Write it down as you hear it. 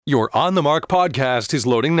Your On the Mark podcast is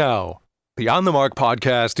loading now. The On the Mark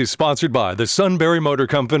podcast is sponsored by the Sunbury Motor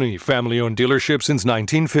Company, family-owned dealership since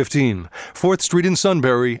 1915, 4th Street in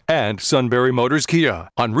Sunbury, and Sunbury Motors Kia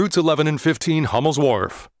on routes 11 and 15 Hummel's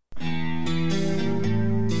Wharf.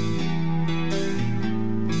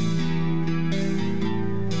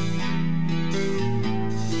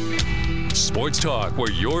 Sports talk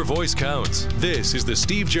where your voice counts. This is the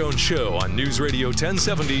Steve Jones Show on News Radio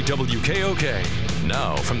 1070 WKOK.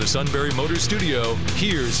 Now from the Sunbury Motors Studio,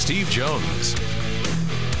 here's Steve Jones.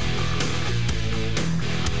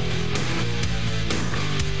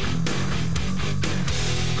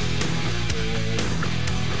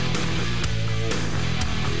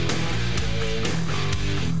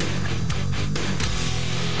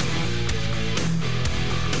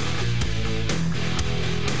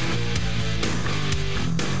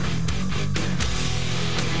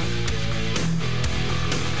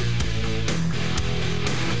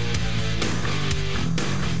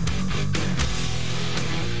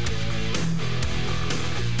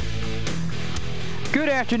 Good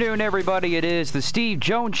afternoon, everybody. It is the Steve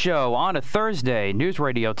Jones Show on a Thursday. News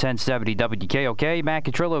Radio 1070 WKOK. Matt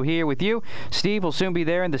Catrillo here with you. Steve will soon be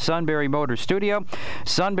there in the Sunbury Motors studio.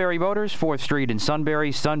 Sunbury Motors, 4th Street in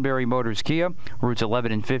Sunbury. Sunbury Motors Kia, routes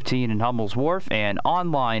 11 and 15 in Hummel's Wharf. And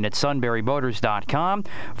online at sunburymotors.com.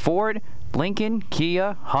 Ford, Lincoln,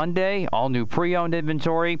 Kia, Hyundai, all new pre-owned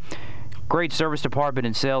inventory. Great service department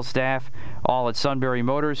and sales staff, all at Sunbury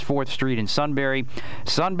Motors, 4th Street in Sunbury.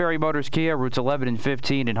 Sunbury Motors Kia, routes 11 and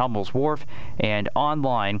 15 in Hummel's Wharf, and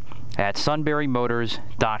online at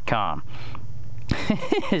sunburymotors.com.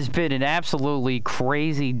 It has been an absolutely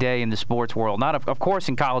crazy day in the sports world. Not, of course,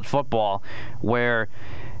 in college football, where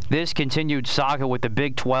this continued saga with the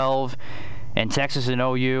Big 12 and Texas and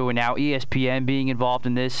OU, and now ESPN being involved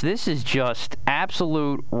in this. This is just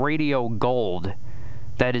absolute radio gold.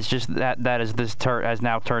 That is just that is this has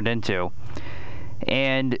now turned into,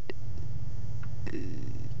 and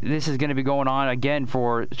this is going to be going on again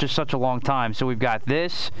for just such a long time. So we've got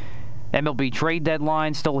this MLB trade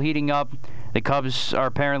deadline still heating up. The Cubs are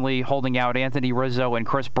apparently holding out Anthony Rizzo and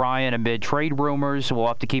Chris Bryant amid trade rumors, so we'll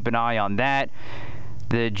have to keep an eye on that.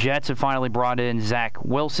 The Jets have finally brought in Zach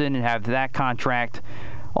Wilson and have that contract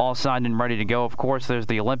all signed and ready to go. Of course, there's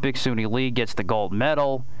the Olympics. Suni Lee gets the gold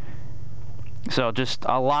medal. So just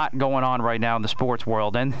a lot going on right now in the sports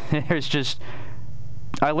world. And there's just,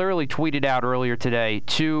 I literally tweeted out earlier today,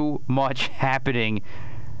 too much happening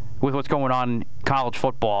with what's going on in college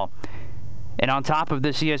football. And on top of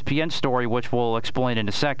this ESPN story, which we'll explain in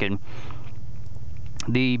a second,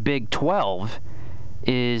 the Big 12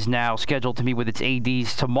 is now scheduled to meet with its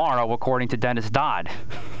ADs tomorrow, according to Dennis Dodd.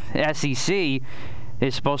 SEC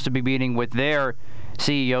is supposed to be meeting with their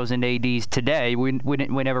CEOs and ADs today. We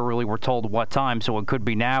never really were told what time, so it could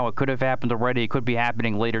be now. It could have happened already. It could be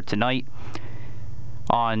happening later tonight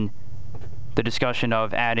on the discussion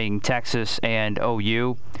of adding Texas and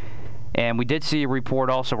OU. And we did see a report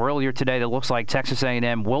also earlier today that looks like Texas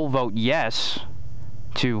A&M will vote yes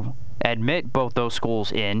to admit both those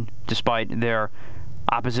schools in, despite their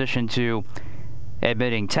opposition to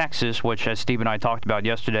admitting Texas, which, as Steve and I talked about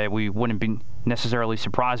yesterday, we wouldn't be necessarily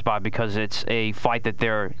surprised by because it's a fight that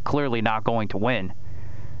they're clearly not going to win.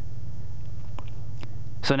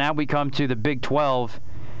 So now we come to the Big 12,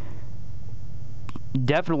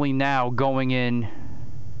 definitely now going in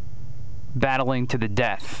battling to the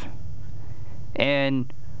death.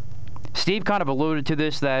 And Steve kind of alluded to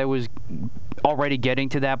this, that it was already getting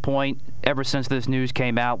to that point ever since this news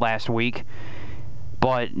came out last week.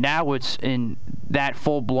 But now it's in that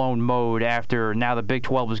full-blown mode after now the Big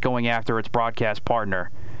 12 is going after its broadcast partner,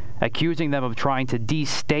 accusing them of trying to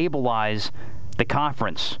destabilize the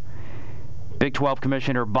conference. Big 12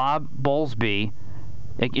 Commissioner Bob Bowlesby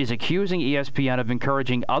is accusing ESPN of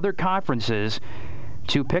encouraging other conferences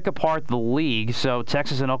to pick apart the league so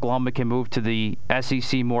Texas and Oklahoma can move to the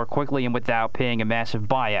SEC more quickly and without paying a massive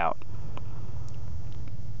buyout.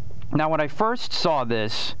 Now, when I first saw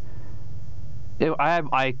this,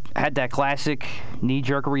 I had that classic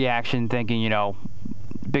knee-jerk reaction thinking,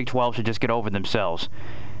 Big 12 should just get over themselves.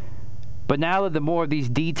 But now that the more of these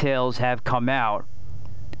details have come out,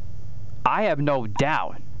 I have no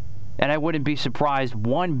doubt, and I wouldn't be surprised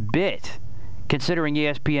one bit, considering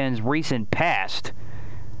ESPN's recent past,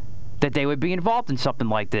 that they would be involved in something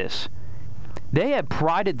like this. They have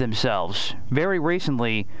prided themselves very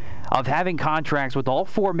recently of having contracts with all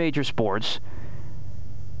four major sports.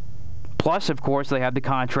 Plus, of course, they have the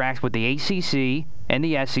contracts with the ACC and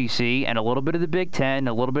the SEC and a little bit of the Big Ten and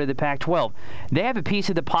a little bit of the Pac-12. They have a piece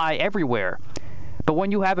of the pie everywhere. But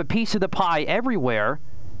when you have a piece of the pie everywhere,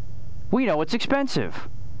 we know it's expensive.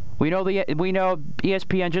 We know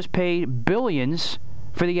ESPN just paid billions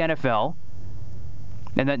for the NFL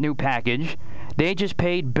and that new package. They just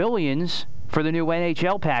paid billions for the new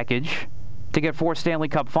NHL package to get 4 Stanley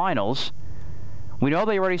Cup Finals. We know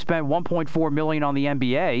they already spent $1.4 million on the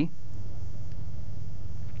NBA.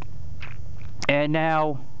 And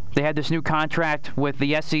now they had this new contract with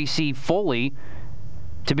the SEC fully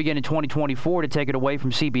to begin in 2024 to take it away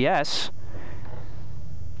from CBS.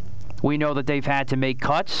 We know that they've had to make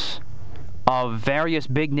cuts of various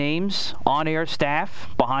big names, on-air staff,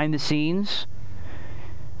 behind the scenes.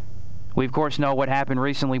 We, of course, know what happened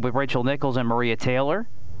recently with Rachel Nichols and Maria Taylor.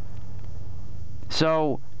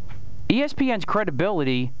 So ESPN's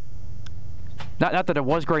credibility, not that it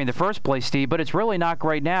was great in the first place, Steve, but it's really not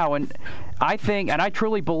great now. And I think, and I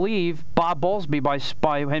truly believe Bob Bowlesby,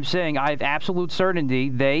 by him saying, I have absolute certainty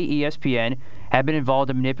they, ESPN, have been involved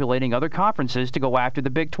in manipulating other conferences to go after the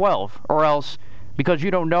Big 12. Or else, because you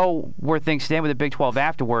don't know where things stand with the Big 12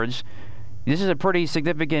 afterwards, this is a pretty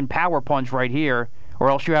significant power punch right here, or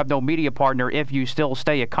else you have no media partner if you still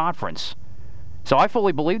stay a conference. So I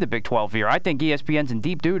fully believe the Big 12 here. I think ESPN's in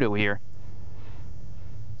deep doo-doo here.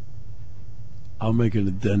 I'll make an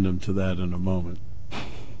addendum to that in a moment.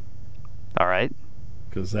 All right.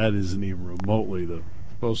 Because that isn't even remotely the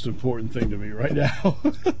most important thing to me right now.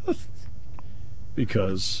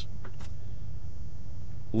 Because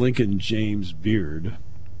Lincoln James Beard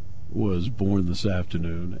was born this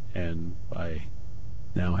afternoon, and I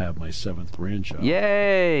now have my 7th grandchild.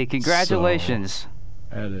 Yay! Congratulations. So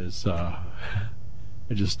that is, I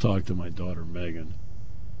just talked to my daughter Megan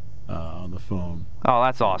on the phone. Oh,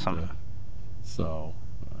 that's awesome. So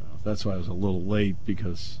that's why I was a little late,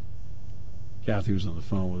 because Kathy was on the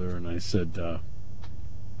phone with her, and I said,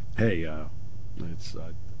 hey, it's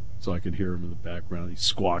so I could hear him in the background. He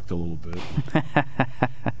squawked a little bit.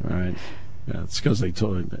 All right. Yeah, it's because they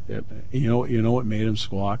told him, you know what made him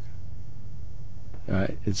squawk?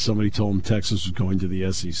 It's somebody told him Texas was going to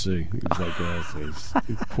the SEC. He was like,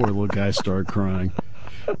 poor little guy started crying.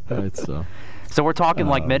 Right, so we're talking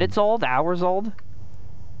like minutes old, hours old?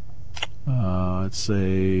 I'd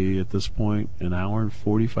say at this point an hour and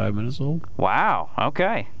 45 minutes old. Wow.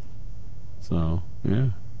 Okay. So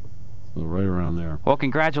yeah, so right around there. Well,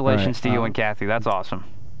 congratulations to you and Kathy. That's awesome.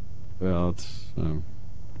 Well, it's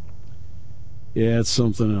it's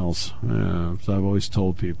something else. So I've always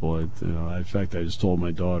told people. In fact, I just told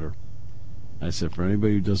my daughter. I said, for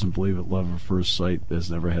anybody who doesn't believe at love at first sight,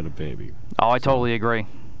 has never had a baby. Oh, I totally agree.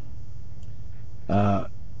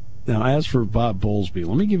 Now, as for Bob Bowlesby,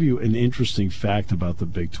 let me give you an interesting fact about the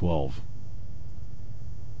Big 12.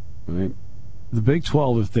 All right? The Big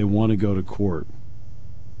 12, if they want to go to court,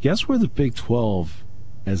 guess where the Big 12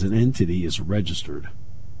 as an entity is registered?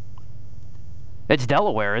 It's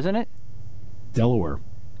Delaware, isn't it? Delaware.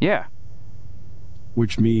 Yeah.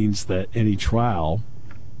 Which means that any trial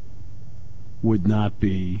would not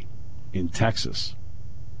be in Texas.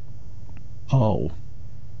 Oh.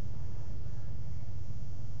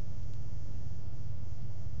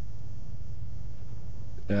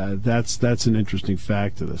 That's an interesting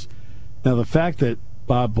fact to this. Now, the fact that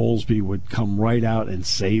Bob Bowlesby would come right out and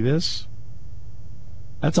say this,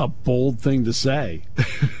 that's a bold thing to say.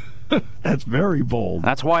 That's very bold.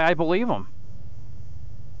 That's why I believe him.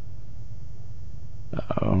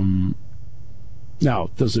 Now,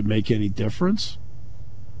 does it make any difference?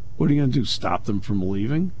 What are you going to do, stop them from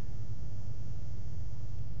leaving?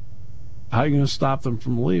 How are you going to stop them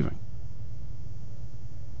from leaving?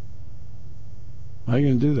 How are you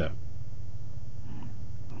going to do that?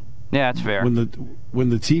 Yeah, that's fair. When the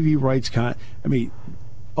TV rights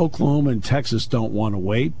Oklahoma and Texas don't want to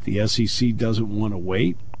wait. The SEC doesn't want to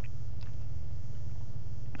wait.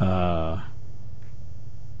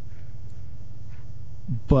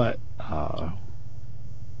 But how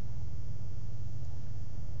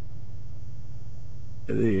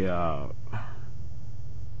are you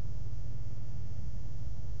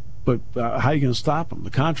going to stop them?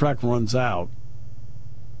 The contract runs out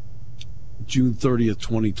June 30th,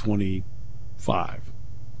 2025.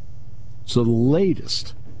 So the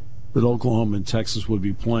latest that Oklahoma and Texas would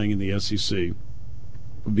be playing in the SEC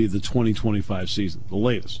would be the 2025 season. The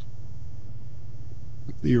latest.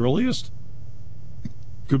 The earliest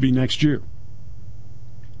could be next year.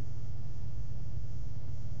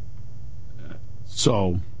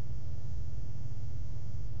 So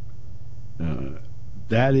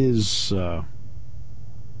that is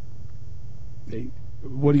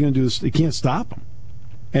what are you going to do? They can't stop them.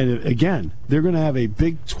 And again, they're going to have a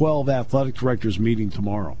Big 12 athletic directors meeting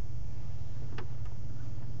tomorrow.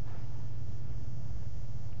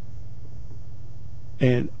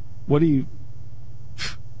 And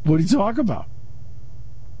What are you talking about?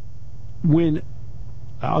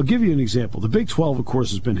 I'll give you an example. The Big 12, of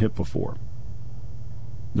course, has been hit before.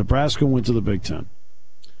 Nebraska went to the Big 10.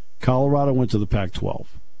 Colorado went to the Pac-12.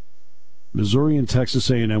 Missouri and Texas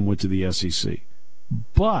A&M went to the SEC.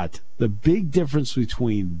 But the big difference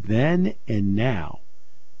between then and now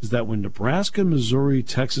is that when Nebraska, Missouri,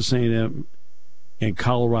 Texas A&M, and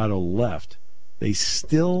Colorado left, they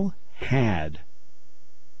still had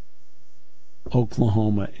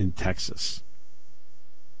Oklahoma and Texas.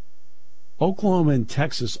 Oklahoma and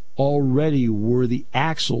Texas already were the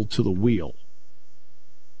axle to the wheel.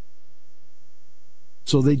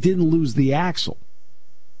 So they didn't lose the axle.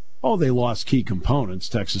 Oh, they lost key components.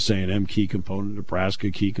 Texas A&M, key component. Nebraska,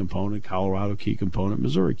 key component. Colorado, key component.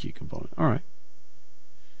 Missouri, key component. All right.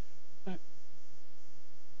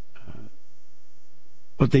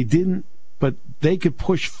 But they didn't. But they could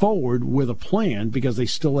push forward with a plan because they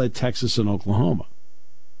still had Texas and Oklahoma.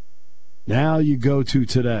 Now you go to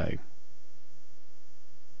today.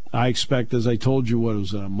 I expect, as I told you, what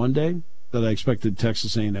was it, on Monday, that I expected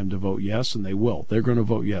Texas A&M to vote yes, and they will. They're going to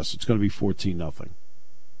vote yes. It's going to be 14-0.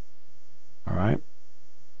 All right?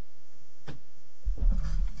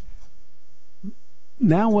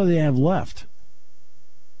 Now what do they have left?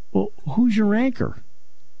 Well, who's your anchor?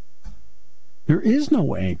 There is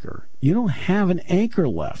no anchor. You don't have an anchor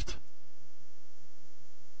left.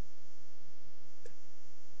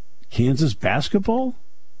 Kansas basketball?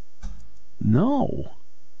 No.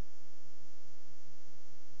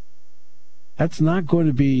 That's not going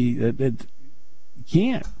to be, you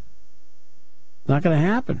can't. Not going to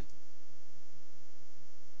happen.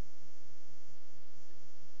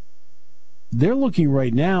 They're looking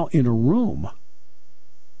right now in a room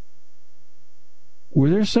where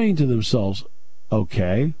they're saying to themselves,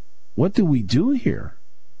 okay, what do we do here?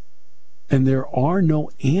 And there are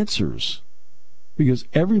no answers because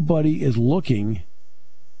everybody is looking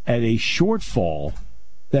at a shortfall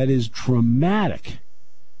that is dramatic.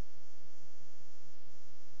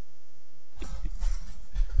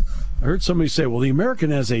 I heard somebody say, well, the American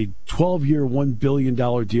has a 12-year, $1 billion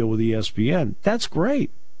deal with ESPN. That's great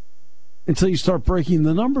until you start breaking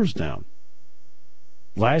the numbers down.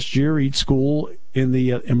 Last year, each school in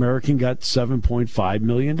the American got $7.5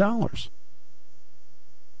 million,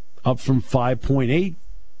 up from $5.8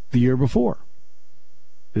 the year before.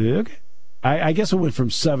 Okay. I guess it went from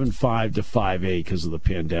 7.5 to 5.8 because of the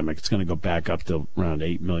pandemic. It's going to go back up to around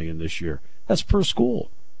 $8 million this year. That's per school.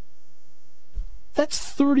 That's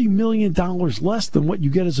 $30 million less than what you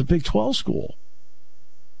get as a Big 12 school.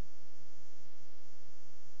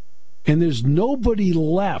 And there's nobody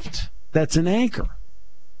left that's an anchor.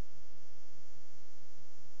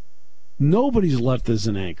 Nobody's left as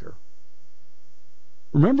an anchor.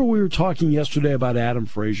 Remember we were talking yesterday about Adam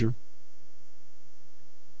Frazier?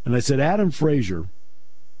 And I said Adam Frazier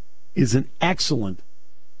is an excellent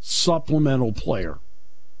supplemental player.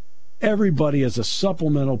 Everybody as a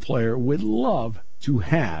supplemental player would love to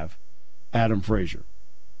have Adam Frazier.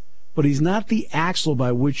 But he's not the axle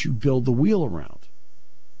by which you build the wheel around.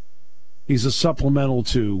 He's a supplemental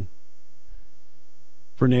to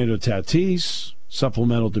Fernando Tatis,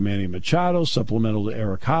 supplemental to Manny Machado, supplemental to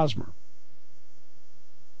Eric Hosmer.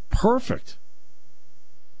 Perfect.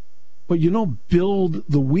 But you don't build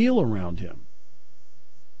the wheel around him.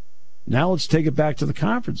 Now let's take it back to the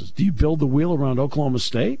conferences. Do you build the wheel around Oklahoma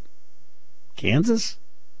State? Kansas?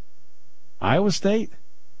 Iowa State?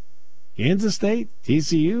 Kansas State?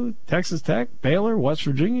 TCU? Texas Tech? Baylor? West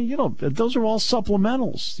Virginia? You know, those are all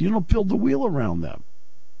supplementals. You don't build the wheel around them.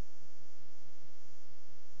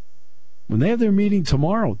 When they have their meeting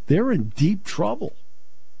tomorrow, they're in deep trouble.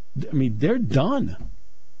 I mean, they're done.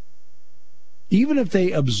 Even if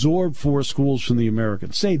they absorb 4 schools from the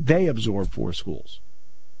Americans, say they absorb 4 schools.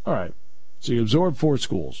 All right, so you absorb 4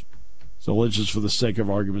 schools. So let's just, for the sake of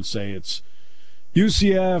argument, say it's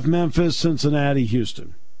UCF, Memphis, Cincinnati,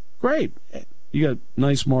 Houston. Great. You got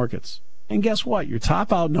nice markets. And guess what? Your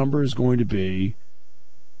top out number is going to be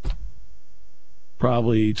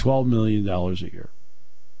probably $12 million a year.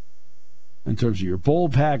 In terms of your bowl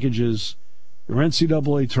packages, your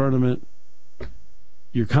NCAA tournament,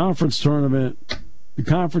 your conference tournament, your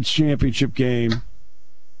conference championship game,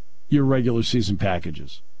 your regular season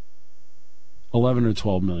packages. 11 or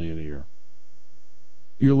 12 million a year.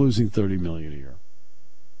 You're losing 30 million a year.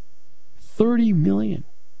 30 million.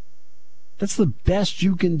 That's the best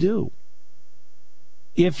you can do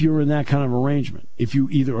if you're in that kind of arrangement. If you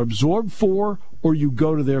either absorb 4 or you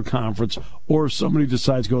go to their conference, or if somebody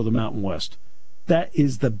decides to go to the Mountain West. That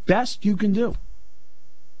is the best you can do.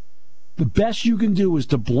 The best you can do is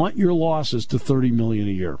to blunt your losses to $30 million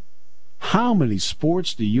a year. How many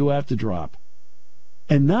sports do you have to drop?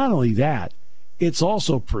 And not only that, it's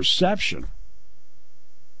also perception.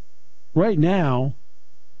 Right now,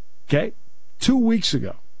 okay, 2 weeks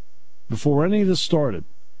ago, before any of this started,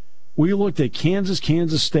 we looked at Kansas,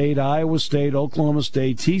 Kansas State, Iowa State, Oklahoma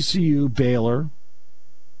State, TCU, Baylor,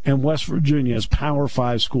 and West Virginia as Power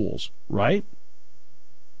 5 schools, right?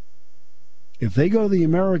 If they go to the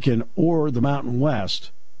American or the Mountain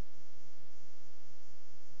West,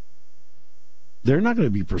 they're not going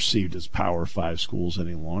to be perceived as Power 5 schools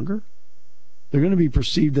any longer. They're going to be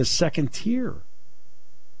perceived as second tier.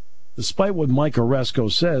 Despite what Mike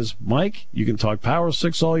Oresco says, Mike, you can talk Power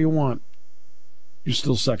 6 all you want. You're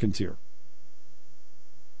still second tier.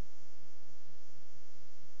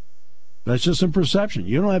 That's just in perception.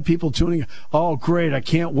 You don't have people tuning in. Oh, great, I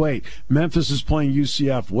can't wait. Memphis is playing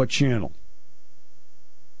UCF. What channel?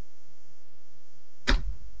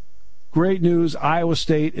 Great news. Iowa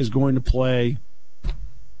State is going to play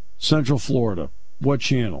Central Florida. What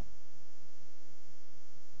channel?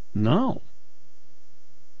 No.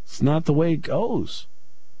 It's not the way it goes.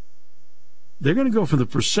 They're going to go from the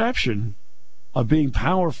perception of being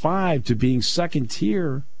Power 5 to being second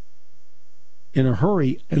tier in a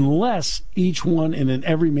hurry, unless each one in an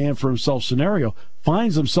every man for himself scenario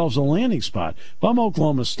finds themselves a landing spot. If I'm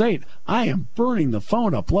Oklahoma State, I am burning the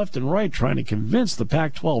phone up left and right trying to convince the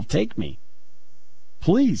Pac-12, take me.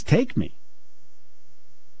 Please, take me.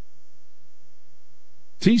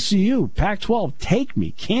 TCU, Pac-12, take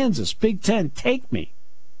me. Kansas, Big Ten, take me.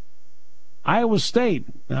 Iowa State,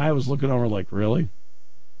 and I was looking over like, really?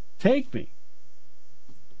 Take me.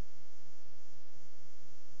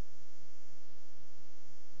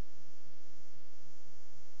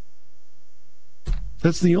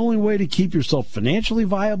 That's the only way to keep yourself financially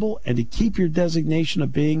viable and to keep your designation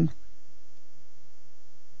of being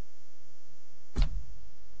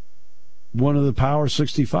one of the Power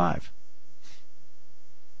 65.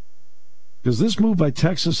 Because this move by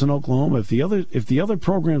Texas and Oklahoma, if the other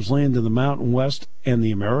programs land in the Mountain West and the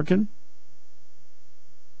American,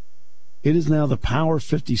 it is now the Power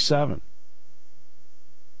 57.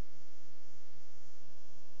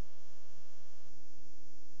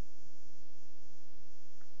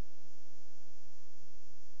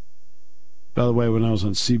 By the way, when I was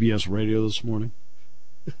on CBS Radio this morning,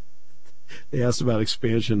 they asked about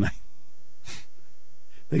expansion.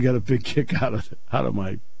 They got a big kick out of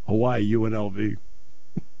my Hawaii UNLV.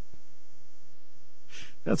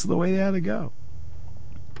 That's the way they had to go.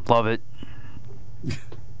 Love it.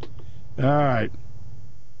 All right.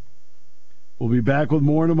 We'll be back with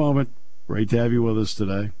more in a moment. Great to have you with us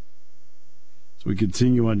today. So we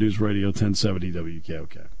continue on News Radio 1070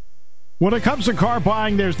 WKOK. When it comes to car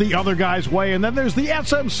buying, there's the other guy's way, and then there's the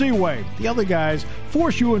SMC way. The other guys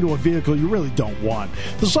force you into a vehicle you really don't want.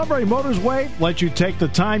 The Sunbury Motors way lets you take the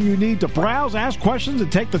time you need to browse, ask questions,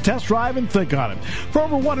 and take the test drive and think on it. For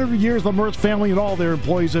over 100 years, the Mertz family and all their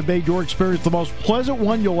employees have made your experience the most pleasant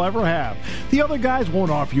one you'll ever have. The other guys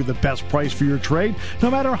won't offer you the best price for your trade,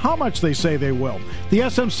 no matter how much they say they will. The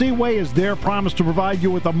SMC way is their promise to provide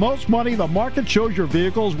you with the most money the market shows your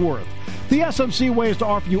vehicle is worth. The SMC way is to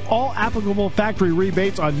offer you all applicable factory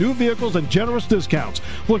rebates on new vehicles and generous discounts.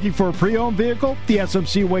 Looking for a pre-owned vehicle? The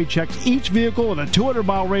SMC way checks each vehicle in a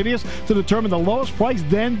 200-mile radius to determine the lowest price,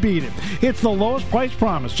 then beat it. It's the lowest price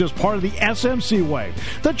promise, just part of the SMC way.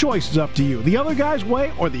 The choice is up to you, the other guy's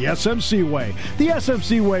way or the SMC way. The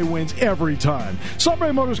SMC way wins every time.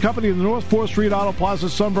 Sunbury Motors Company in the North 4th Street Auto Plaza,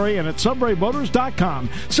 Sunbury, and at sunburymotors.com.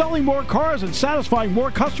 Selling more cars and satisfying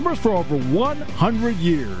more customers for over 100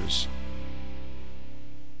 years.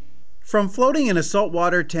 From floating in a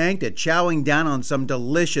saltwater tank to chowing down on some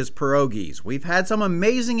delicious pierogies, we've had some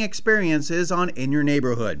amazing experiences on In Your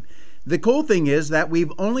Neighborhood. The cool thing is that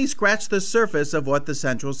we've only scratched the surface of what the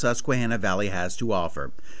Central Susquehanna Valley has to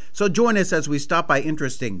offer. So join us as we stop by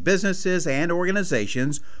interesting businesses and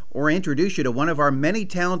organizations or introduce you to one of our many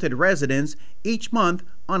talented residents each month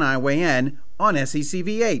on IYN on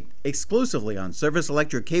SECV8, exclusively on Service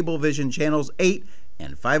Electric Cablevision Channels 8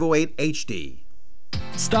 and 508 HD.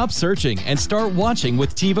 Stop searching and start watching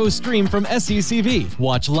with TiVo Stream from SECV.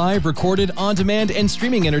 Watch live, recorded, on-demand, and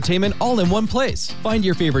streaming entertainment all in one place. Find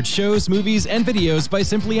your favorite shows, movies, and videos by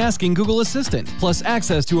simply asking Google Assistant. Plus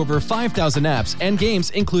access to over 5,000 apps and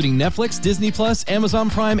games including Netflix, Disney+, Amazon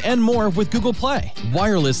Prime, and more with Google Play.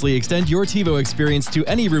 Wirelessly extend your TiVo experience to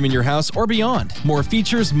any room in your house or beyond. More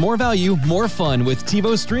features, more value, more fun with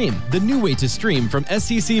TiVo Stream, the new way to stream from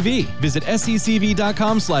SECV. Visit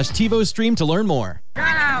secv.com/TiVo Stream to learn more.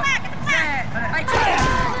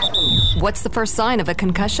 What's the first sign of a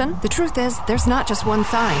concussion? The truth is, there's not just one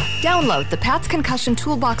sign. Download the PATS Concussion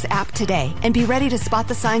Toolbox app today and be ready to spot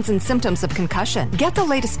the signs and symptoms of concussion. Get the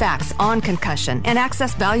latest facts on concussion and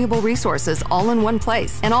access valuable resources all in one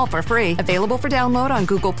place, and all for free. Available for download on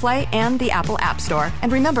Google Play and the Apple App Store.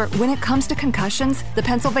 And remember, when it comes to concussions, the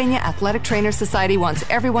Pennsylvania Athletic Trainers Society wants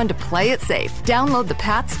everyone to play it safe. Download the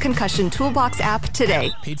PATS Concussion Toolbox app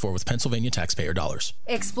today. Paid for with Pennsylvania taxpayer dollars.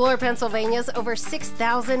 Explore Pennsylvania's over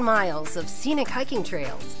 6,000 miles of scenic hiking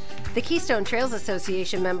trails. The Keystone Trails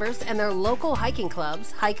Association members and their local hiking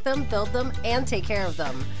clubs hike them, build them, and take care of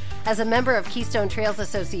them. As a member of Keystone Trails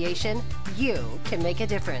Association, you can make a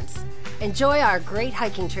difference. Enjoy our great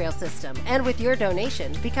hiking trail system, and with your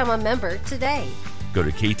donation, become a member today. Go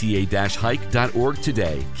to kta-hike.org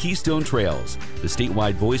today. Keystone Trails, the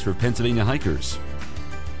statewide voice for Pennsylvania hikers.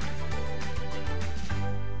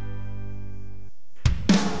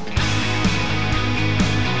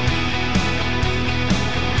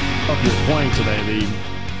 You're playing today.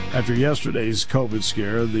 After yesterday's COVID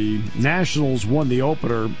scare, the Nationals won the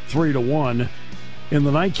opener 3-1. In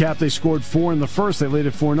the nightcap, they scored 4 in the first. They lead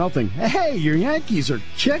it 4-0. Hey, your Yankees are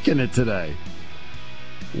kicking it today.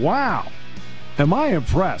 Wow. Am I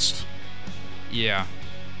impressed? Yeah.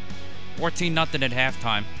 14-0 at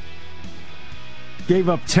halftime. Gave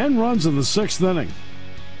up 10 runs in the 6th inning.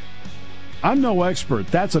 I'm no expert.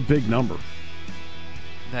 That's a big number.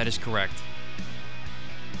 That is correct.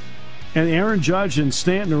 And Aaron Judge and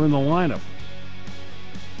Stanton are in the lineup.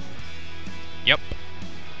 Yep.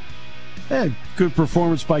 Good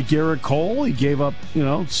performance by Garrett Cole. He gave up,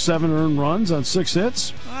 7 earned runs on 6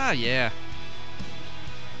 hits. Yeah.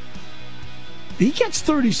 He gets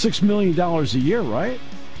 $36 million a year, right?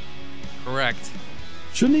 Correct.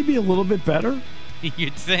 Shouldn't he be a little bit better?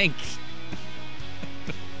 You'd think.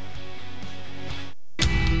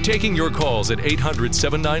 Taking your calls at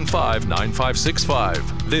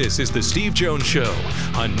 800-795-9565. This is The Steve Jones Show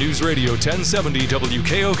on News Radio 1070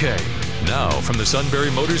 WKOK. Now, from the Sunbury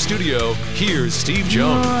Motors Studio, here's Steve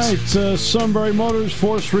Jones. All right, Sunbury Motors,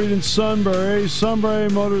 4th Street in Sunbury. Sunbury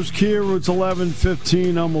Motors, Kia, routes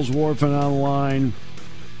 1115, Hummels Wharf, and online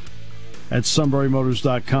at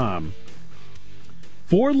sunburymotors.com.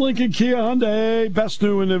 Ford, Lincoln, Kia, Hyundai, best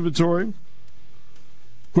new in inventory.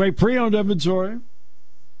 Great pre-owned inventory.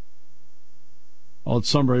 All at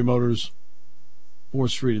Sunbury Motors,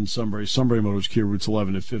 4th Street in Sunbury. Sunbury Motors, Kia, routes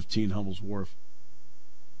 11 and 15, Hummels Wharf.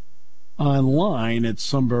 Online at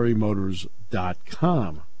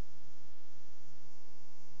sunburymotors.com.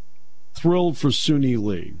 Thrilled for Suni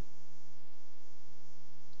Lee.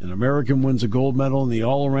 An American wins a gold medal in the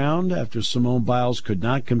all-around after Simone Biles could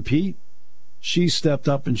not compete. She stepped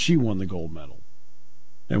up and she won the gold medal.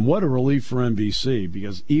 And what a relief for NBC,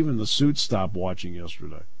 because even the suits stopped watching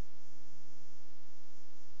yesterday.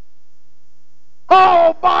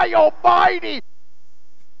 Oh, my almighty!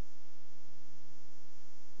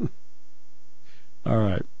 All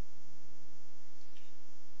right.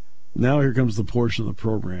 Now here comes the portion of the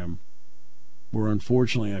program where,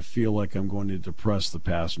 unfortunately, I feel like I'm going to depress the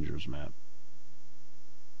passengers, Matt.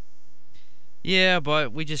 Yeah,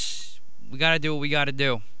 but we got to do what we got to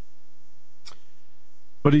do.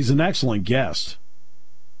 But he's an excellent guest.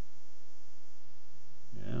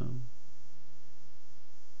 Yeah.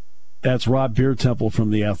 That's Rob Biertempfel from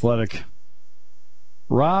The Athletic.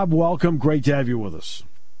 Rob, welcome. Great to have you with us.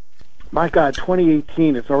 My God,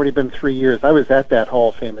 2018, it's already been 3 years. I was at that Hall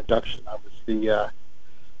of Fame induction. I was the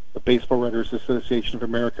Baseball Writers Association of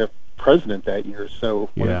America president that year. So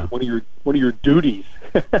one of your duties,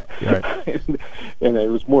 right. and it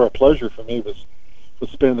was more a pleasure for me, was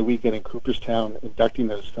spending the weekend in Cooperstown inducting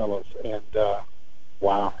those fellows. And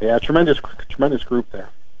wow, yeah, tremendous group there.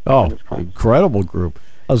 Oh, incredible group.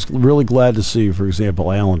 I was really glad to see, for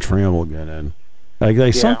example, Alan Trammell get in.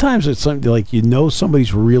 Sometimes it's something like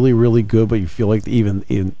somebody's really, really good, but you feel like even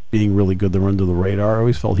in being really good, they're under the radar. I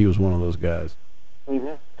always felt he was one of those guys.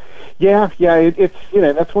 Mm-hmm. Yeah, it's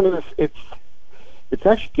that's one of the it's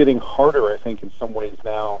actually getting harder, I think, in some ways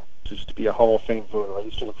now just to be a Hall of Fame voter. I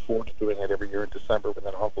used to look forward to doing it every year in December when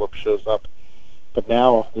that envelope shows up, but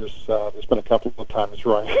now there's been a couple of times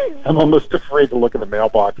where I'm almost afraid to look in the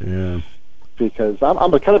mailbox. Yeah. Because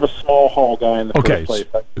I'm a kind of a small hall guy in the first place.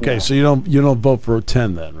 So you don't vote for a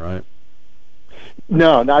 10 then, right?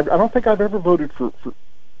 No, I don't think I've ever voted for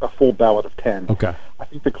a full ballot of 10. Okay. I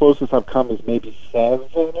think the closest I've come is maybe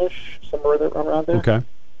 7-ish, somewhere around there. Okay.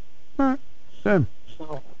 All right. Good.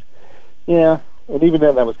 So, yeah, and even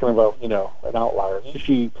then that was kind of an outlier.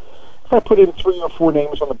 Usually, if I put in 3 or 4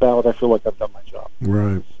 names on the ballot, I feel like I've done my job.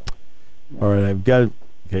 Right. So, yeah. All right,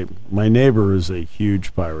 my neighbor is a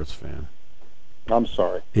huge Pirates fan. I'm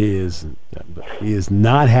sorry. He is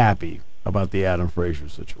not happy about the Adam Frazier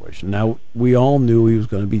situation. Now, we all knew he was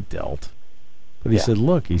going to be dealt. But he said,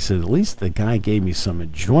 look, at least the guy gave me some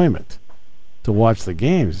enjoyment to watch the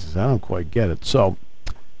games. He says, I don't quite get it. So,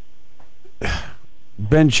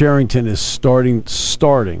 Ben Cherington is starting,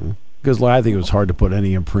 because I think it was hard to put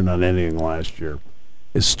any imprint on anything last year,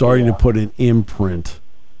 is starting to put an imprint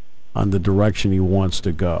on the direction he wants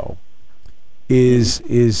to go.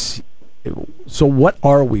 So what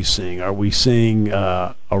are we seeing? Are we seeing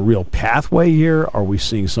a real pathway here? Are we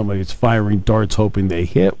seeing somebody that's firing darts hoping they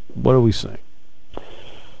hit? What are we seeing?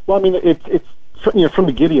 Well, I mean, it's from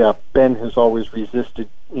the giddy up, Ben has always resisted,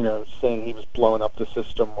 saying he was blowing up the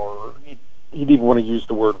system, or he'd even want to use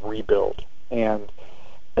the word rebuild. And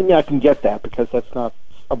yeah, I can get that, because that's not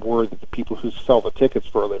a word that the people who sell the tickets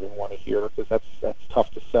for a living want to hear, because that's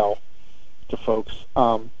tough to sell to folks.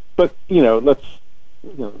 But it's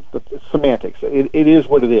semantics. It is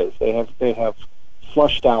what it is. They have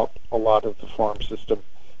flushed out a lot of the farm system.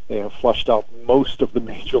 They have flushed out most of the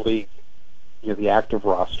major league, the active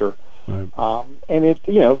roster. Right.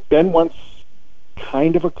 And Ben wants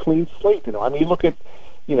kind of a clean slate. I mean, look at,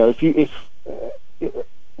 if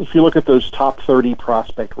you look at those top 30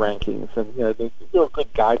 prospect rankings, and they're a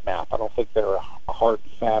good guide map. I don't think they're a hard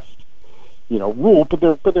and fast rule, but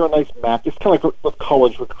they're a nice map. It's kind of like with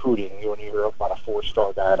college recruiting. When you hear about a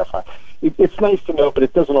 4-star guy, it's nice to know, but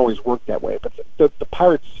it doesn't always work that way. But the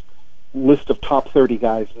Pirates list of top 30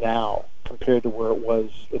 guys now, compared to where it was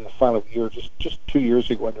in the final year, just 2 years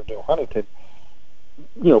ago under Neil Huntington,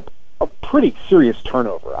 a pretty serious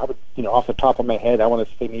turnover. I would, off the top of my head, I want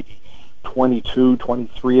to say maybe 22,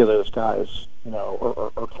 23 of those guys,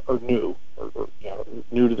 are new, or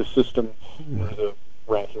new to the system, new to the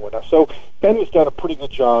ranking whatnot. So Ben has done a pretty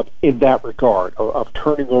good job in that regard of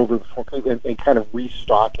turning over and kind of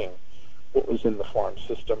restocking what was in the farm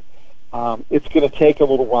system. It's going to take a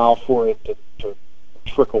little while for it to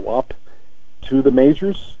trickle up to the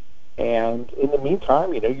majors, and in the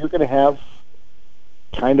meantime, you're going to have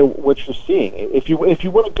kind of what you're seeing. If you want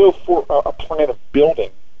to go for a plan of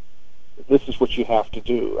building, this is what you have to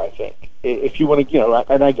do. I think if you want to,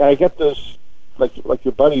 and I get those, like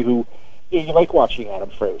your buddy who. You like watching Adam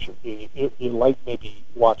Frazier. You like maybe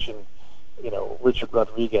watching, Richard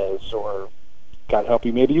Rodriguez, or God help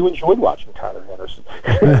you, maybe you enjoyed watching Tyler Henderson.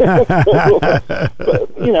 but,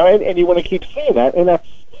 and you want to keep seeing that, and that's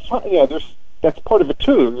that's part of it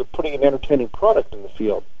too. You're putting an entertaining product in the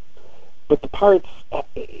field. But the Pirates, at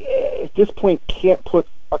this point, can't put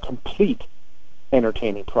a complete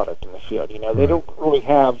entertaining product in the field. They don't really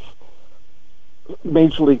have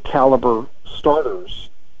major league caliber starters.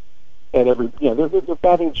 And they're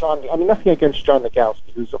batting John. I mean, nothing against John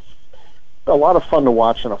Nagowski, who's a lot of fun to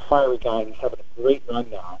watch and a fiery guy, and he's having a great run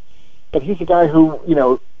now. But he's a guy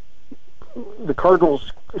who, the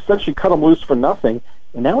Cardinals essentially cut him loose for nothing,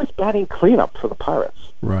 and now he's batting cleanup for the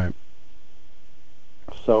Pirates. Right.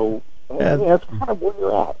 So that's kind of where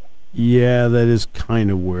you're at. Yeah, that is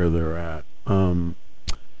kind of where they're at.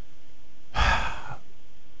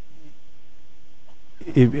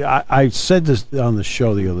 I said this on the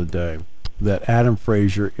show the other day, that Adam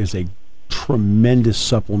Frazier is a tremendous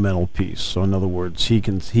supplemental piece. So in other words,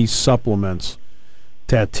 he supplements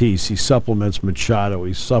Tatis, he supplements Machado,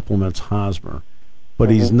 he supplements Hosmer, but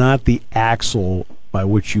he's not the axle by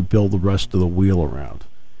which you build the rest of the wheel around.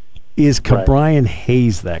 Is Brian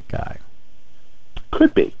Hayes that guy?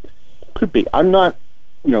 Could be. I'm not,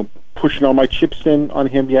 pushing all my chips in on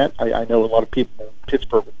him yet. I know a lot of people in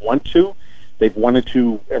Pittsburgh want to. They've wanted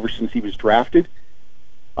to ever since he was drafted,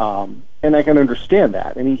 and I can understand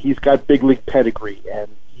that. And he's got big league pedigree, and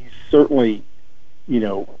he certainly,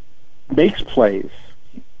 makes plays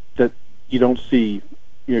that you don't see,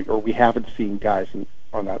 or we haven't seen guys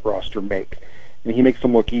on that roster make. And he makes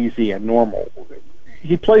them look easy and normal.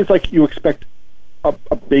 He plays like you expect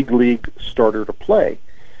a big league starter to play.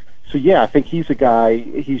 So yeah, I think he's a guy.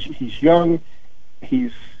 He's young.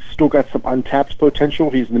 He's still got some untapped potential.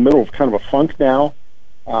 He's in the middle of kind of a funk now,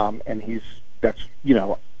 and you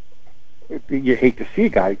hate to see a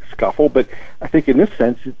guy scuffle, but I think in this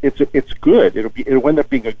sense it's good. It'll end up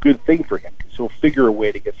being a good thing for him, because he'll figure a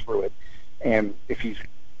way to get through it. And if he's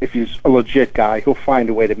a legit guy, he'll find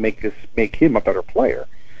a way to make him a better player.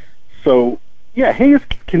 So yeah, Hayes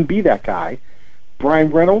can be that guy.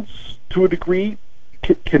 Brian Reynolds, to a degree,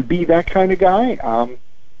 can be that kind of guy.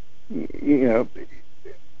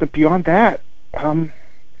 But beyond that,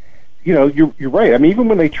 you're right. I mean, even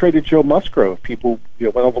when they traded Joe Musgrove, people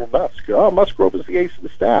went a little nuts. Musgrove is the ace of the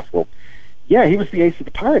staff. Well, yeah, he was the ace of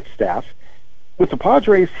the Pirates staff with the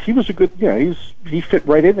Padres, he was a good, he fit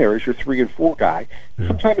right in there as your 3 and 4 guy. Yeah.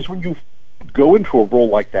 Sometimes when you go into a role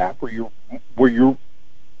like that, where you're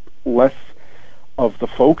less of the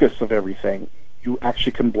focus of everything, you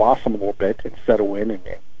actually can blossom a little bit and settle in and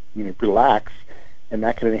relax, and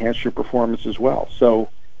that can enhance your performance as well. So,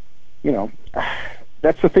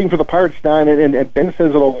 that's the thing for the Pirates now, and Ben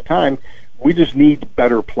says it all the time. We just need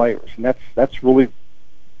better players, and that's really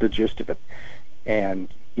the gist of it. And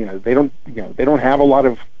they don't have a lot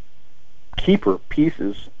of keeper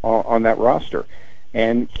pieces on that roster.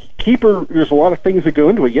 And keeper, there's a lot of things that go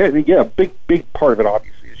into it. Yeah, a big part of it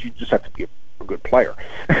obviously is you just have to be a good player.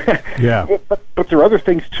 Yeah. But there are other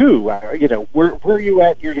things too. Where are you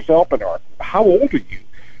at in your development arc? How old are you?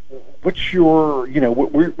 What's your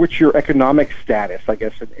what's your economic status? I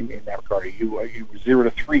guess in that regard, are you a 0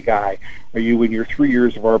 to 3 guy? Are you in your 3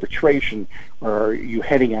 years of arbitration? Or are you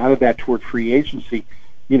heading out of that toward free agency?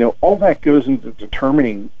 All that goes into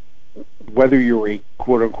determining whether you're a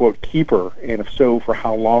quote unquote keeper, and if so, for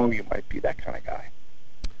how long you might be that kind of guy.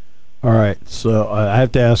 All right, so I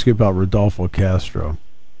have to ask you about Rodolfo Castro,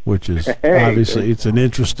 which is obviously it's an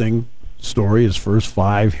interesting story. His first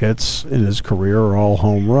 5 hits in his career are all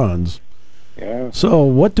home runs. Yeah. So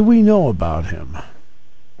what do we know about him?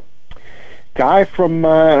 Guy from,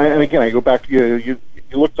 and again, I go back to you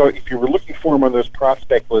looked, if you were looking for him on those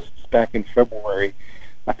prospect lists back in February,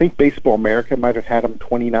 I think Baseball America might have had him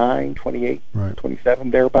 29, 28, right.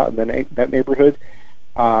 27, thereabout, in that neighborhood.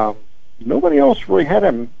 Nobody else really had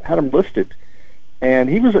him listed. And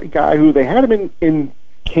he was a guy who they had him in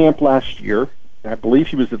camp last year. I believe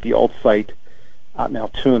he was at the alt site out in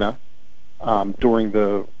Altoona during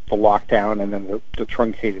the lockdown and then the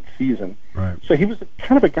truncated season. Right. So he was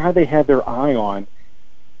kind of a guy they had their eye on.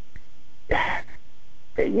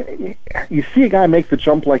 You see a guy make the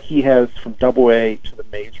jump like he has from AA to the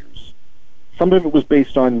majors. Some of it was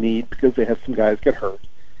based on need because they had some guys get hurt,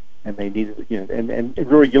 and they needed, and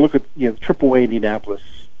really you look at AAA Indianapolis.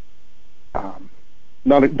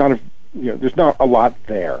 There's not a lot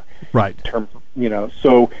there, right? In terms of,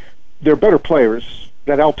 so they're better players.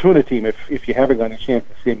 That Altoona team, if you haven't gotten a chance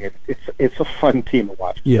to see them, it's a fun team to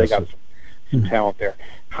watch. Yes. They got some talent there.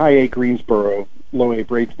 High A Greensboro, low A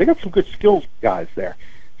Braves. They got some good skills guys there.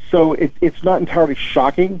 So it's not entirely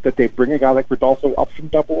shocking that they bring a guy like Rodolfo up from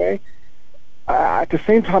AA. At the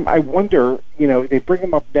same time, I wonder, they bring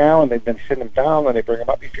him up now and then send him down and they bring him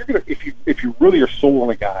up. If you really are sold on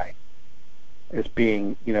a guy as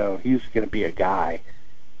being, he's going to be a guy.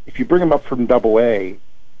 If you bring him up from AA,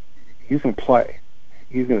 he's going to play.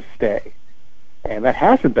 He's going to stay. And that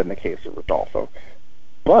hasn't been the case with Rodolfo.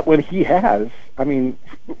 But when he has, at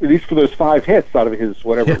least for those 5 hits out of his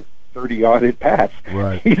 30-odd at bats,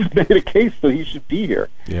 right. He's made a case that he should be here.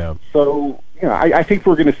 Yeah. So, I think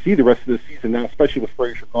we're going to see the rest of the season now, especially with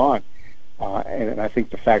Frazier gone. And I think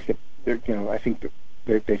the fact that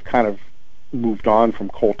they've kind of moved on from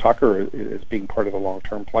Cole Tucker as being part of the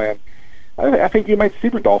long-term plan. I think you might see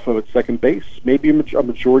Rodolfo at second base, maybe a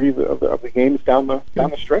majority of the games down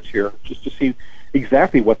the stretch here, just to see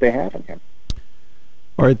exactly what they have in him.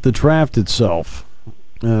 All right, the draft itself.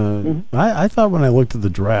 I thought when I looked at the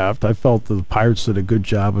draft, I felt that the Pirates did a good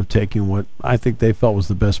job of taking what I think they felt was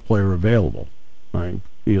the best player available, right?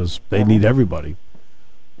 Because they need everybody.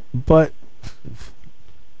 But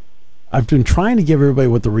I've been trying to give everybody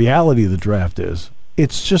what the reality of the draft is.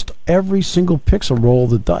 It's just every single pick's a roll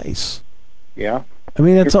of the dice. Yeah.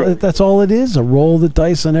 That's all it is, a roll of the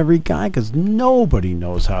dice on every guy, because nobody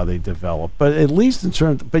knows how they develop. But at least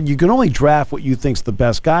but you can only draft what you think's the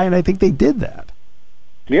best guy, and I think they did that.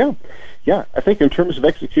 Yeah. I think in terms of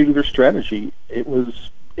executing their strategy,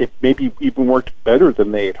 it maybe even worked better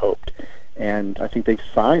than they had hoped, and I think they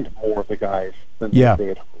signed more of the guys than they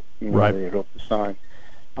had hoped. Right. They had hoped to sign,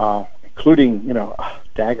 including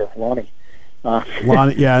Dagger Lonnie.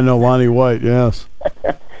 Lonnie White. Yes.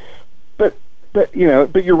 But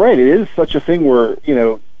you're right. It is such a thing where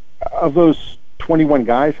of those 21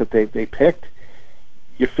 guys that they picked,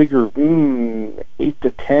 you figure 8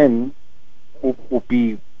 to 10 will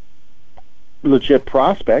be legit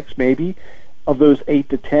prospects. Maybe of those 8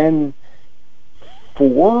 to 10,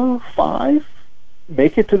 4, 5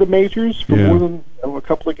 make it to the majors for more than a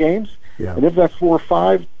couple of games. Yeah. And if that 4 or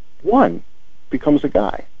 5, 1 becomes a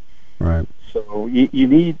guy. Right. So you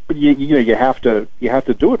need, you have to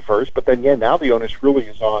do it first. But then now the onus really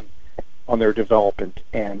is on their development,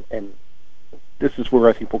 and this is where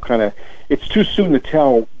I think we'll kind of. It's too soon to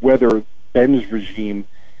tell whether Ben's regime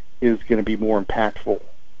is going to be more impactful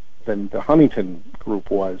than the Huntington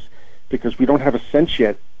group was, because we don't have a sense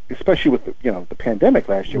yet, especially with the pandemic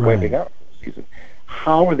last year wiping out the season,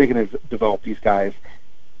 how are they going to develop these guys?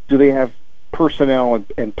 Do they have personnel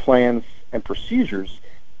and plans and procedures?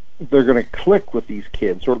 They're going to click with these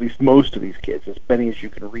kids, or at least most of these kids, as many as you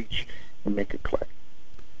can reach and make it click.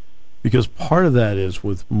 Because part of that is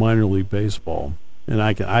with minor league baseball, and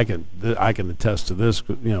I can attest to this.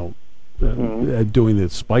 Doing the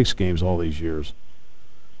Spikes games all these years.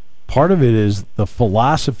 Part of it is the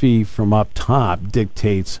philosophy from up top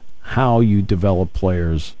dictates how you develop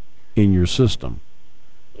players in your system.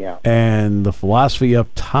 Yeah. And the philosophy up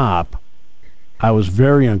top, I was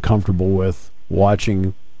very uncomfortable with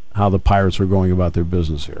watching how the Pirates were going about their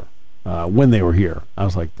business here. When they were here, I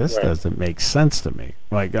was like, this doesn't make sense to me.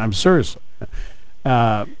 Like, I'm serious.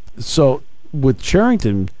 So with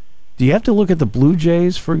Cherington, do you have to look at the Blue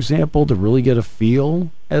Jays, for example, to really get a feel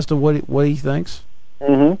as to what he thinks?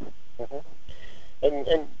 Mm-hmm.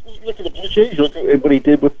 And you look at the Blue Jays, you look at what he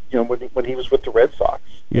did with, when he was with the Red Sox.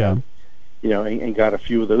 Yeah. And got a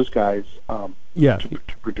few of those guys to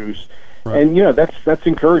produce. Right. And, that's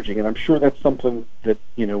encouraging. And I'm sure that's something that,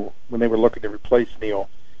 when they were looking to replace Neil,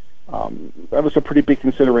 that was a pretty big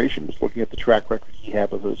consideration, was looking at the track record he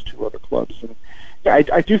had with those two other clubs. And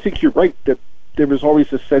I do think you're right that there was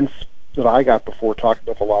always a sense that I got before talking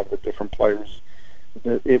with a lot of the different players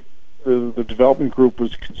that the development group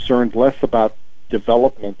was concerned less about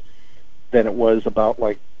development than it was about,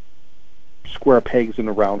 like, square pegs in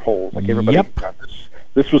the round holes. Like, everybody got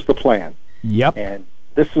this was the plan. Yep. And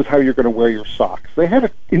this is how you're going to wear your socks. They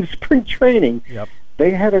had in spring training,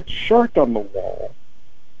 they had a chart on the wall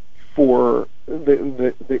for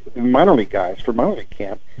the minor league guys, for minor league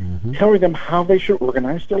camp, telling them how they should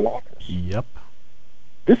organize their lockers. Yep.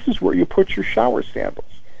 This is where you put your shower sandals.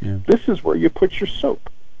 Yeah. This is where you put your soap.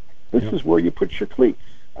 This is where you put your cleats.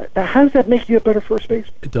 How does that make you a better first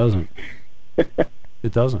baseman? It doesn't.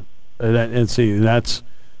 It doesn't. And see, that's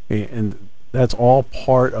all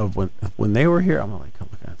part of when they were here. I'm like, oh,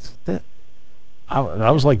 that's that.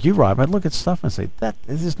 I was like you, Rob. I'd look at stuff and say that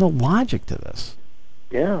there's no logic to this.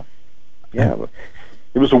 Yeah.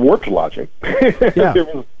 It was a warped logic.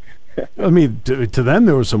 Yeah. I mean, to them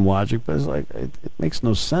there was some logic, but it's like it makes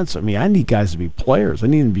no sense. I mean, I need guys to be players. I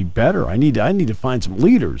need them to be better. I need to find some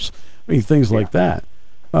leaders. I mean, things like that.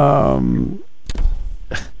 I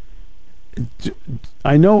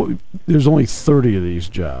know there's only 30 of these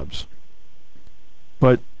jobs,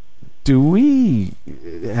 but do we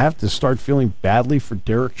have to start feeling badly for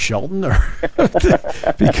Derek Shelton, or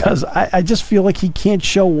because I just feel like he can't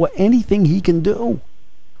show anything he can do?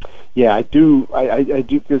 Yeah, I do. I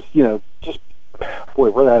do, because just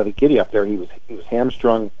right out of the giddy up there, he was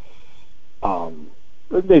hamstrung.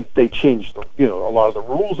 They changed a lot of the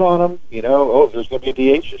rules on him. There's going to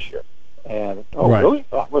be a DH this year, and really?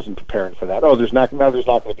 Oh, I wasn't preparing for that. There's not going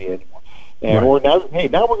to be any more. And or now we're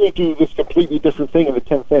going to do this completely different thing in the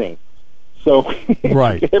 10th inning. So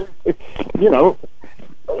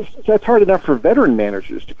that's hard enough for veteran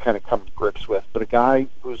managers to kind of come to grips with, but a guy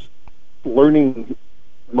who's learning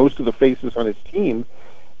most of the faces on his team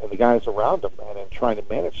and the guys around him, and then trying to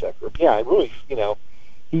manage that group. Yeah, I really,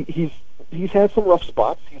 he's had some rough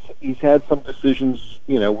spots. He's had some decisions,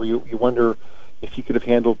 where you wonder if he could have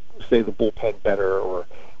handled, say, the bullpen better, or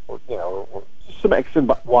some X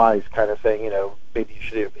and Y's kind of thing. Maybe you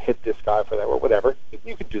should have hit this guy for that, or whatever.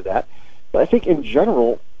 You could do that, but I think in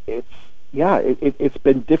general, it's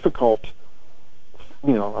been difficult.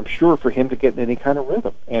 I'm sure for him to get in any kind of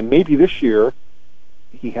rhythm, and maybe this year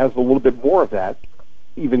he has a little bit more of that,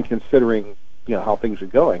 even considering how things are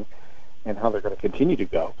going and how they're going to continue to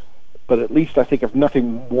go. But at least I think if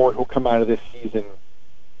nothing more, he'll come out of this season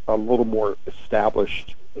a little more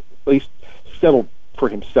established, at least settled for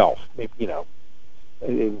himself, maybe,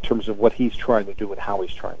 in terms of what he's trying to do and how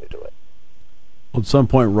he's trying to do it. Well, at some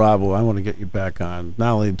point, Rob, I want to get you back on,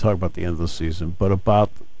 not only to talk about the end of the season, but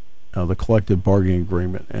about the collective bargaining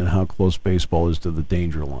agreement and how close baseball is to the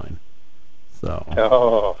danger line. So.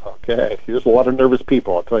 Oh, okay. There's a lot of nervous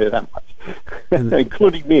people, I'll tell you that much,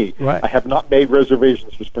 including me. Right. I have not made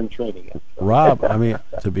reservations for spring training yet. So. Rob, I mean,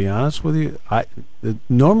 to be honest with you,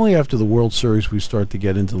 normally after the World Series we start to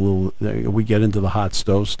get into the hot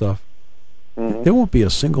stove stuff. Mm-hmm. There won't be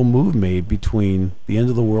a single move made between the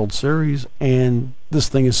end of the World Series and this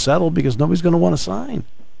thing is settled, because nobody's going to want to sign.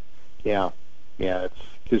 Yeah, it's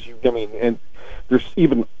because and there's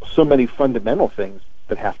even so many fundamental things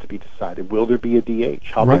that have to be decided. Will there be a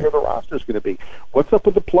DH? How big are the rosters going to be? What's up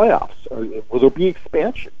with the playoffs? Will there be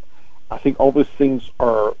expansion? I think all those things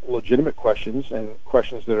are legitimate questions, and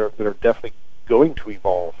questions that are definitely going to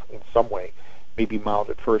evolve in some way. Maybe mild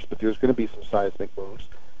at first, but there's going to be some seismic moves.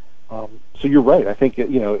 So you're right. I think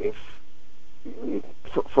if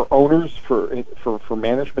for owners, for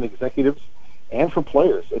management executives, and for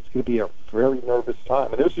players, it's going to be a very nervous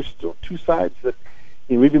time. And those are still two sides that,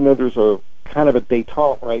 even though there's a kind of a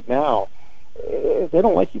détente right now, they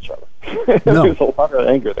don't like each other. No. There's a lot of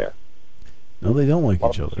anger there. No, they don't like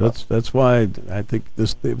each other. That's why I think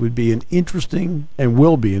it would be an interesting and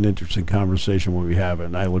will be an interesting conversation when we have it.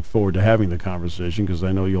 And I look forward to having the conversation because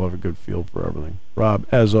I know you'll have a good feel for everything. Rob,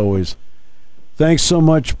 as always, thanks so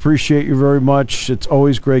much. Appreciate you very much. It's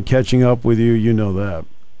always great catching up with you. You know that.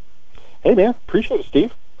 Hey, man. Appreciate it,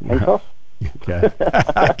 Steve. Hang tough. Okay.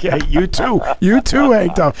 Okay. You too. You too,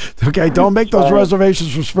 hang tough. Okay. Don't make those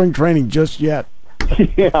reservations for spring training just yet.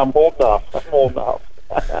 Yeah, I'm holding off.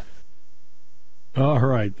 All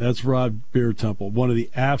right, that's Rob Biertempfel, one of the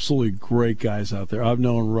absolutely great guys out there. I've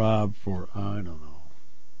known Rob for,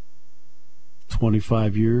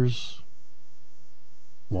 25 years?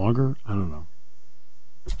 Longer? I don't know.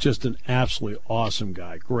 Just an absolutely awesome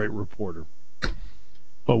guy, great reporter.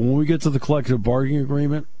 But when we get to the collective bargaining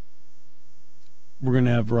agreement, we're going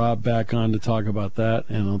to have Rob back on to talk about that,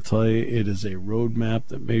 and I'll tell you, it is a roadmap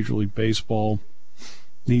that Major League Baseball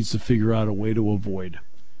needs to figure out a way to avoid.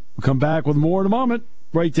 We'll come back with more in a moment.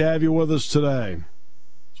 Great to have you with us today.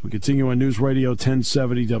 As we continue on News Radio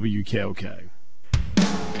 1070 WKOK.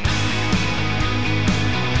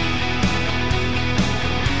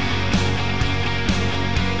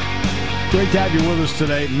 Great to have you with us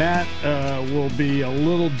today. Matt will be a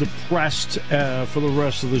little depressed for the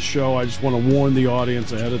rest of the show. I just want to warn the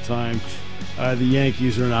audience ahead of time. The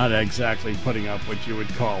Yankees are not exactly putting up what you would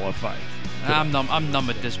call a fight. I'm numb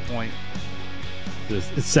at this point.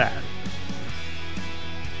 It's sad.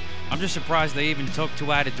 I'm just surprised they even took 2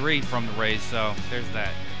 out of 3 from the Rays, so there's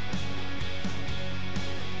that.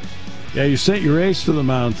 Yeah, you sent your ace to the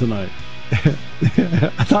mound tonight.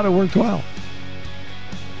 I thought it worked well.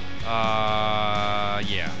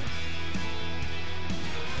 Yeah.